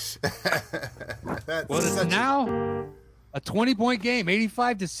 notes. It's now a 20-point game,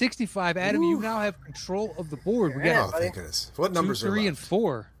 85-65. Adam, you now have control of the board. We got thank goodness. What numbers 2, are 3, left? and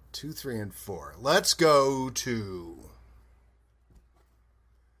 4. 2, 3, and 4. Let's go to.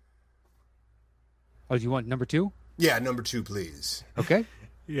 Oh, do you want number 2? Yeah, number 2, please. Okay.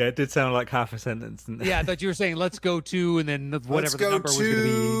 Yeah, it did sound like half a sentence. Didn't it? Yeah, I thought you were saying let's go to, and then whatever the number was going to be.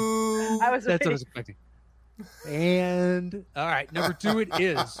 That's what I was expecting. And all right, number 2 it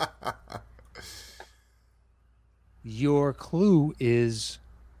is. Your clue is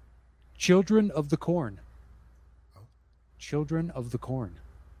Children of the Corn. Children of the Corn.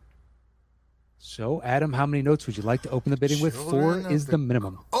 So, Adam, how many notes would you like to open the bidding with? 4 is the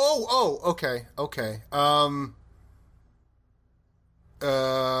minimum. Oh, okay.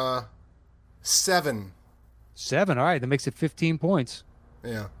 7. 7. All right, that makes it 15 points.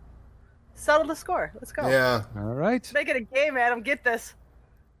 Yeah. Settle the score. Let's go. Yeah. All right. Make it a game, Adam. Get this.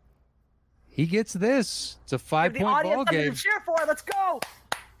 He gets this. It's a 5-point Give the audience ball something game. to cheer for. Let's go.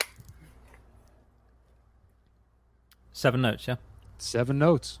 7 notes, yeah. 7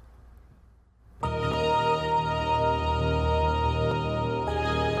 notes.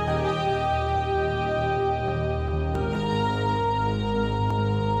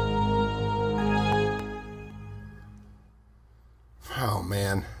 Oh,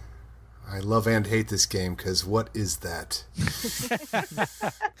 man. I love and hate this game because what is that?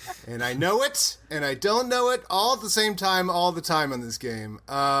 And I know it, and I don't know it all at the same time, all the time on this game.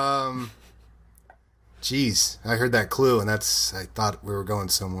 Jeez, I heard that clue, and I thought we were going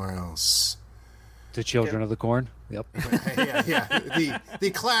somewhere else. To Children of the Corn? Yep. yeah.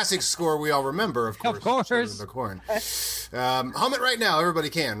 The classic score we all remember, of course. Of course. Children of the Corn. Hum it right now. Everybody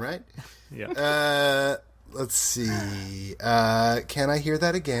can, right? Yeah. Let's see. Can I hear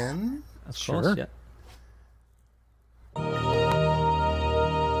that again? Of Sure. course, yeah. Oh,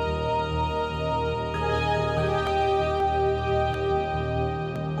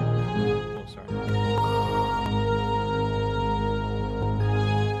 sorry.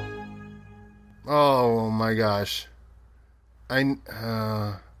 Oh my gosh. And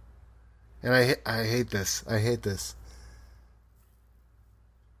I hate this. I hate this.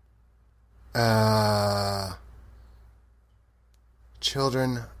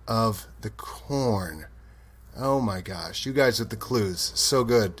 Children of the Corn. Oh my gosh. You guys with the clues. So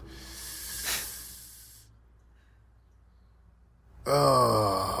good.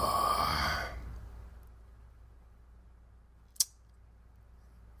 Oh.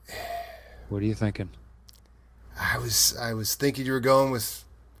 What are you thinking? I was thinking you were going with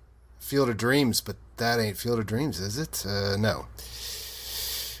Field of Dreams, but that ain't Field of Dreams, is it? No.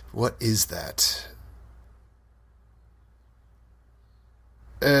 What is that?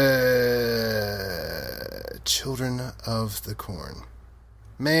 Children of the Corn.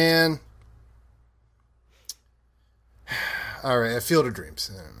 Man. All right, a Field of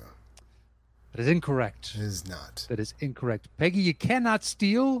Dreams. I don't know. That is incorrect. It is not. That is incorrect. Peggy, you cannot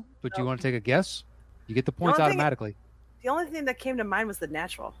steal, but you want to take a guess? You get the points automatically. The only thing that came to mind was The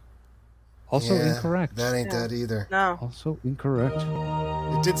Natural. Also Yeah, incorrect. That ain't that either. No. Also incorrect.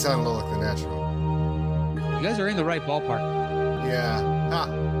 It did sound a little like The Natural. You guys are in the right ballpark. Yeah. Ha.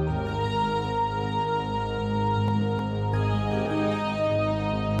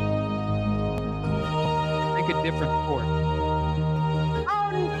 Think a different sport.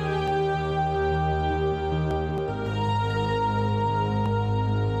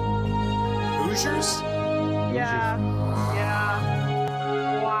 Hoosiers? Yeah.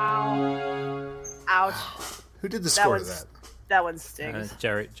 Wow. Ouch. Who did the score to that? That one stings.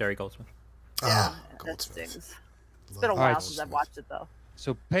 Jerry Goldsmith. Yeah, Ah, that Goldsmith. stings. It's been a Love while Goldsmith. since I've watched it, though.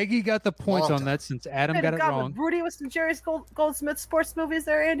 So Peggy got the points on that since Adam got it wrong. Rudy with some Jerry Goldsmith sports movies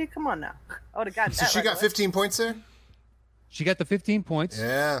there, Andy. Come on now. I would have gotten that. So she got 15 points there? She got the 15 points.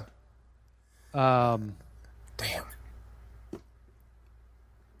 Yeah. Damn.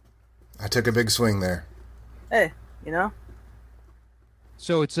 I took a big swing there. Hey, you know?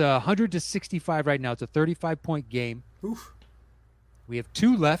 So it's 100-65 right now. It's a 35-point game. Oof. We have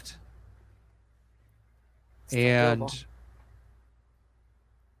 2 left. And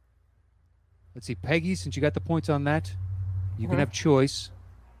let's see, Peggy, since you got the points on that, you can have choice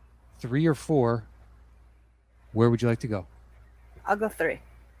 3 or 4. Where would you like to go? I'll go 3.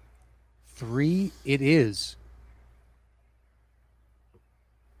 3 it is.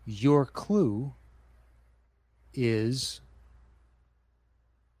 Your clue is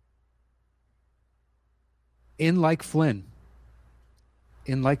in like Flynn.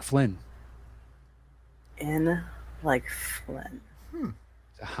 In like Flynn. In like Flynn.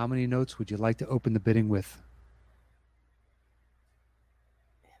 So how many notes would you like to open the bidding with?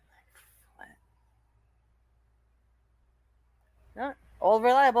 No, all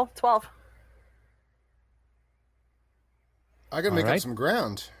reliable. 12. I gotta make up some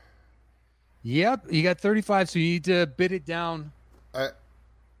ground. Yep, you got 35, so you need to bid it down.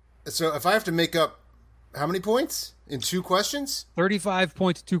 So if I have to make up how many points in 2 questions? 35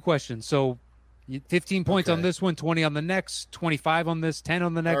 points, 2 questions. So 15 points on this one, 20 on the next, 25 on this, 10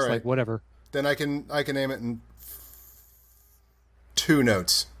 on the next, like whatever. Then I can name it in 2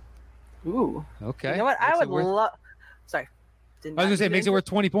 notes. Ooh. Okay. You know what? I would love. Sorry. I was gonna say it makes it worth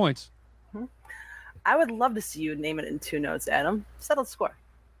 20 points. I would love to see you name it in 2 notes, Adam. Settled score.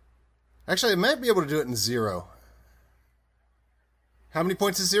 Actually, I might be able to do it in 0. How many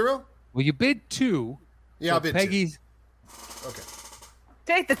points is 0? Well, you bid 2. Yeah, so I'll bid Peggy's... 2. Okay.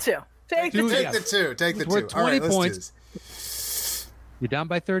 Take the 2. Take the 2. Take the 2. Take the 2. Worth 20 points. You're down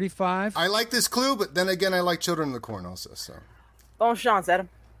by 35. I like this clue, but then again, I like Children of the Corn also. So. Bon chance, Adam.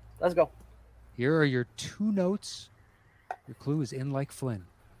 Let's go. Here are your 2 notes. Your clue is in like Flynn.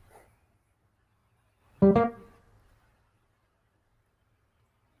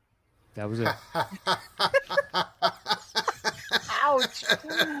 That was it. Ouch.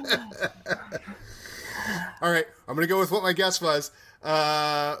 All right, I'm going to go with what my guess was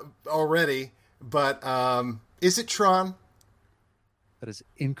already, but is it Tron? That is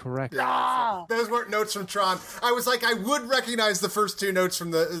incorrect. Those weren't notes from Tron. I was like, I would recognize the first 2 notes from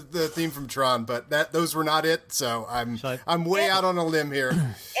the theme from Tron, but those were not it. So I'm way out on a limb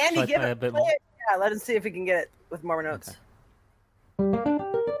here. Andy, give it. Yeah, let us see if we can get it with more notes. Okay.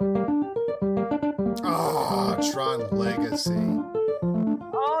 Oh, Tron Legacy.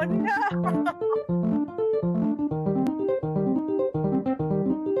 Oh no!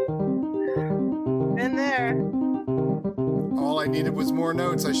 Been there. All I needed was more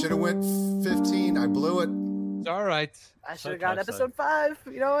notes. I should have went 15. I blew it. It's all right. I should have got episode 5.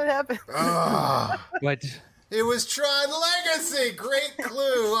 You know what happened? But it was Tron Legacy. Great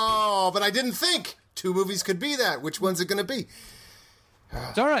clue. Oh, but I didn't think 2 movies could be that. Which one's it going to be?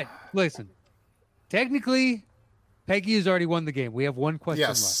 It's all right. Listen, technically, Peggy has already won the game. We have 1 question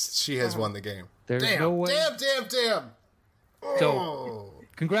left. Yes, she has won the game. There's no way. Damn. So,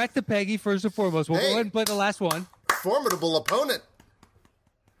 congrats to Peggy, first and foremost. We'll go ahead and play the last one. Formidable opponent.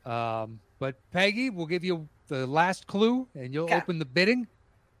 But Peggy, we'll give you the last clue, and you'll open the bidding.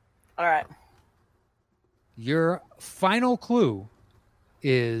 All right. Your final clue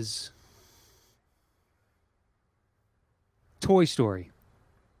is Toy Story.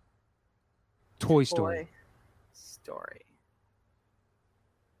 Toy Story.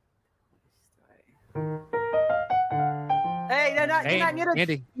 Hey, you're not muted.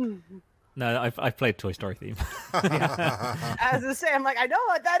 Andy. No, I've played Toy Story theme. I was going to say, I'm like, I know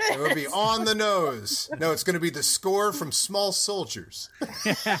what that is. It would be on the nose. No, it's going to be the score from Small Soldiers.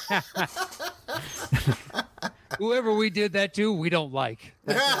 Whoever we did that to, we don't like.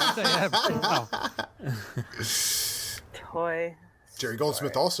 Toy. Jerry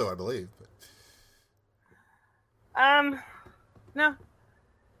Goldsmith also, I believe. No.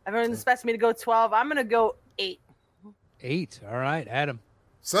 Everyone's expecting me to go 12. I'm going to go 8. 8. All right, Adam.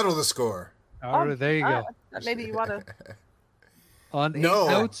 Settle the score. All right, there you go. Maybe you want to. On 8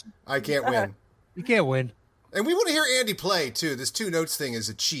 notes? I can't win. You can't win. And we want to hear Andy play, too. This 2 notes thing is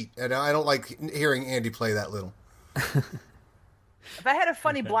a cheat, and I don't like hearing Andy play that little. If I had a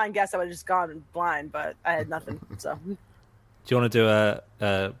funny blind guess, I would have just gone blind, but I had nothing, so. Do you want to do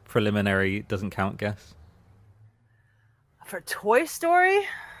a preliminary doesn't count guess? For Toy Story?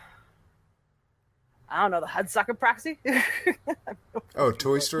 I don't know, the Hudsucker Proxy? Oh,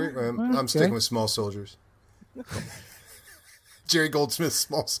 Toy Story? I'm sticking with Small Soldiers. Jerry Goldsmith's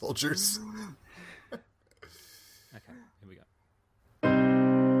Small Soldiers. Okay, here we go.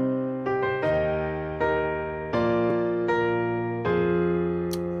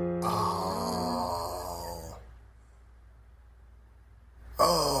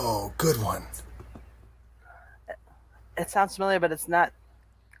 Oh, good one. It sounds familiar, but it's not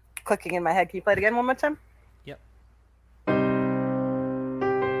clicking in my head. Can you play it again one more time? Yep.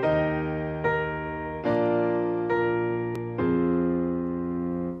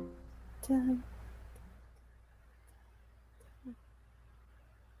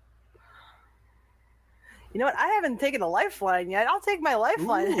 You know what? I haven't taken a lifeline yet. I'll take my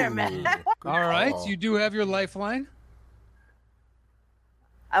lifeline here, man. All right, you do have your lifeline.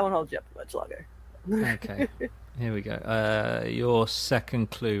 I won't hold you up much longer. Okay, here we go. Your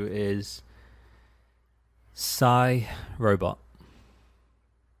second clue is Psy Robot.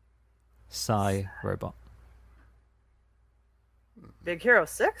 Psy Robot. Big Hero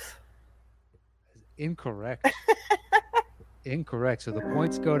 6? Incorrect. Incorrect. So the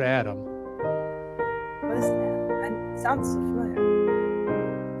points go to Adam. What is that? It sounds so familiar.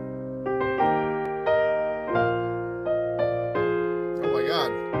 Oh my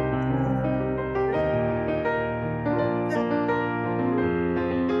God.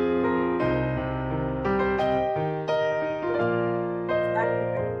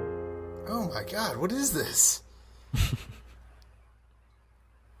 Oh my God, what is this? I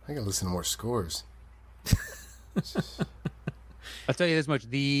gotta listen to more scores. I'll tell you this much.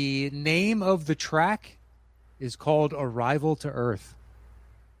 The name of the track is called Arrival to Earth.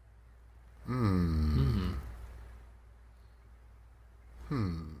 Why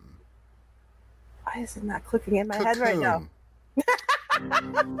is it not clicking in my head right now?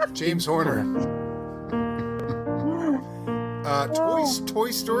 James Horner.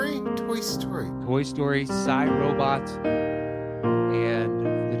 Toy Story? Toy Story. Toy Story, Psy Robot,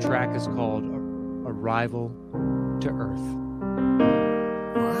 and the track is called Arrival to Earth.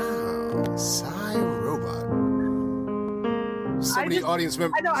 Wow. Psy Robot. So many audience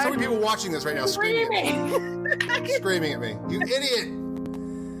members, so many people watching this right now screaming at me. You idiot!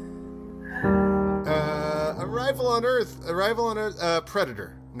 Arrival on Earth.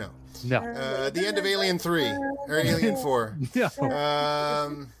 Predator. No. The end of Alien 3 or Alien 4. No.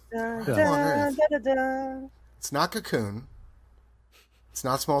 Arrival on Earth. It's not Cocoon. It's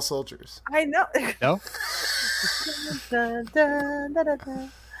not Small Soldiers. I know. No?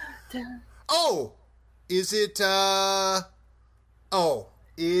 Oh! Is it,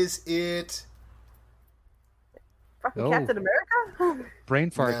 Fucking No. Captain America?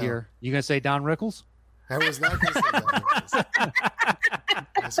 Brain fart No. here. You going to say Don Rickles? I was not going to say that.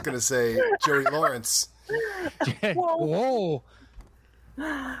 I was going to say Joey Lawrence. Whoa.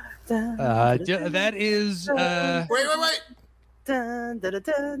 That is... Wait. Dun, dun, dun,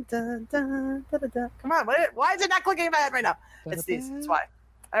 dun, dun, dun, dun, dun. Come on, why is it not clicking in my head right now? It's these. That's why.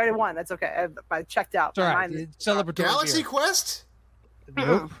 I already won. That's okay. I checked out. It's all right. Celebratory Galaxy beer. Quest?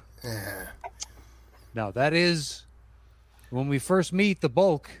 Nope. Yeah. No, that is when we first meet the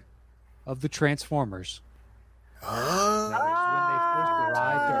bulk of the Transformers. Oh.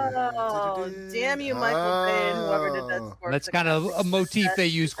 Oh, damn you, Michael Bay, and whoever did that score. That's kind of a motif they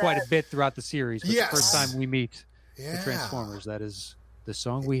use quite a bit throughout the series. But Yes. the first time we meet Yeah. the Transformers, that is the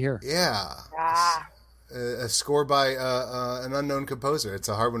song we hear. Yeah. A score by an unknown composer. It's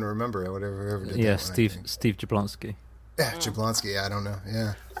a hard one to remember. Whatever did Yeah, that one, Steve Jablonsky. Yeah, Jablonsky. I don't know.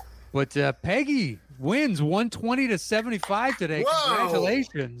 Yeah. But Peggy wins 120-75 today. Whoa!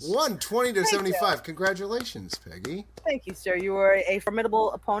 Congratulations. 120 to 75. Congratulations, Peggy. Thank you, sir. You were a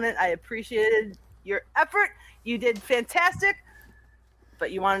formidable opponent. I appreciated your effort. You did fantastic.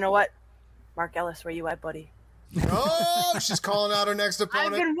 But you want to know what? Mark Ellis, where you at, buddy? Oh, she's calling out her next I've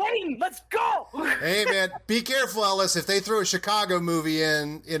opponent. been waiting. Let's go. Hey, man, be careful, Ellis. If they throw a Chicago movie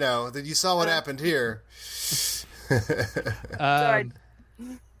in, that you saw what happened here. Sorry.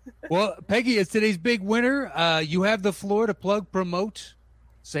 Well, Peggy is today's big winner. You have the floor to plug, promote,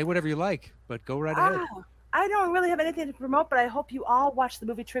 say whatever you like, but go right ahead. I don't really have anything to promote, but I hope you all watch the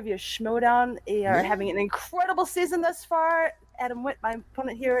movie Trivia Schmodown. They are having an incredible season thus far. Adam Witt, my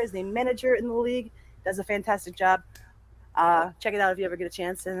opponent here, is the manager in the league. Does a fantastic job. Check it out if you ever get a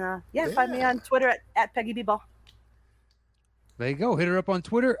chance. And find me on Twitter at Peggy B Ball. There you go. Hit her up on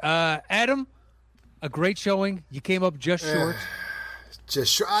Twitter. Adam, a great showing. You came up just short.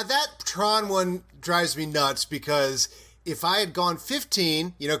 Just sure. That Tron one drives me nuts because if I had gone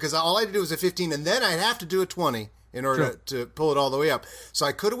 15, because all I had to do was a 15, and then I'd have to do a 20 in order to pull it all the way up. So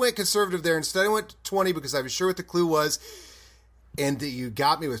I could have went conservative there. Instead, I went to 20 because I was sure what the clue was. and that you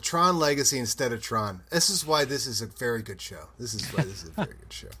got me with Tron Legacy instead of Tron. This is why this is a very good show. This is why this is a very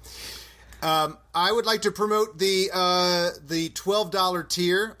good show. I would like to promote the $12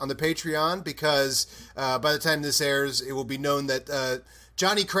 tier on the Patreon because by the time this airs, it will be known that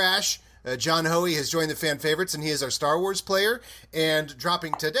Johnny Crash, John Hoey, has joined the fan favorites, and he is our Star Wars player. And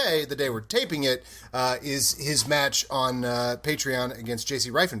dropping today, the day we're taping it, is his match on Patreon against J.C.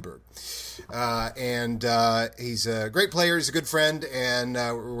 Reifenberg. And he's a great player. He's a good friend, and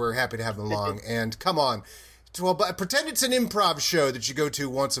we're happy to have him along. And come on. Pretend it's an improv show that you go to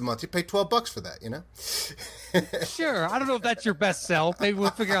once a month. You pay $12 for that, you know? Sure. I don't know if that's your best sell. Maybe we'll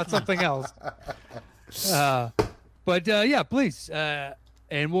figure out something else. But yeah, please.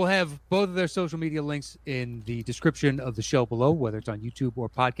 And we'll have both of their social media links in the description of the show below, whether it's on YouTube or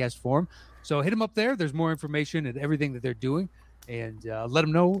podcast form. So hit them up there. There's more information and everything that they're doing. And let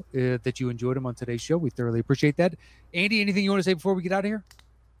them know that you enjoyed them on today's show. We thoroughly appreciate that. Andy, anything you want to say before we get out of here?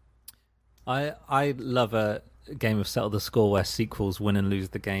 I love a game of Settle the Score where sequels win and lose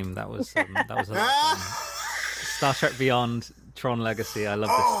the game. That was a lot of fun. Star Trek Beyond, Tron Legacy. I love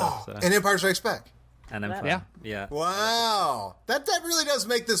this stuff. So. And Empire Strikes Back. And Empire. Yeah. Wow. That really does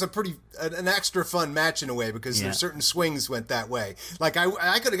make this an extra fun match in a way because there's certain swings went that way. Like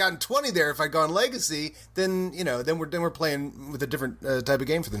I could have gotten 20 there if I'd gone Legacy. Then we're playing with a different type of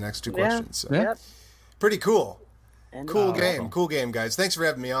game for the next two questions. So. Yep. Pretty cool. Cool game, guys. Thanks for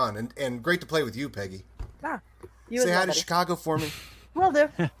having me on, and great to play with you, Peggy. Say hi to Chicago for me. Will do.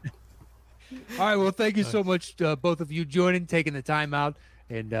 All right, well, thank you so much, both of you, joining, taking the time out,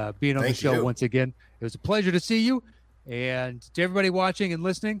 and being on the show once again. It was a pleasure to see you, and to everybody watching and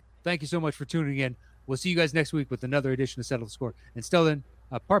listening, thank you so much for tuning in. We'll see you guys next week with another edition of Settle the Score. Until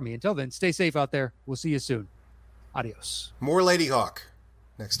then, stay safe out there. We'll see you soon. Adios. More Lady Hawk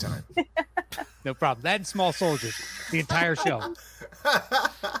next time. No problem. That and Small Soldiers, the entire show.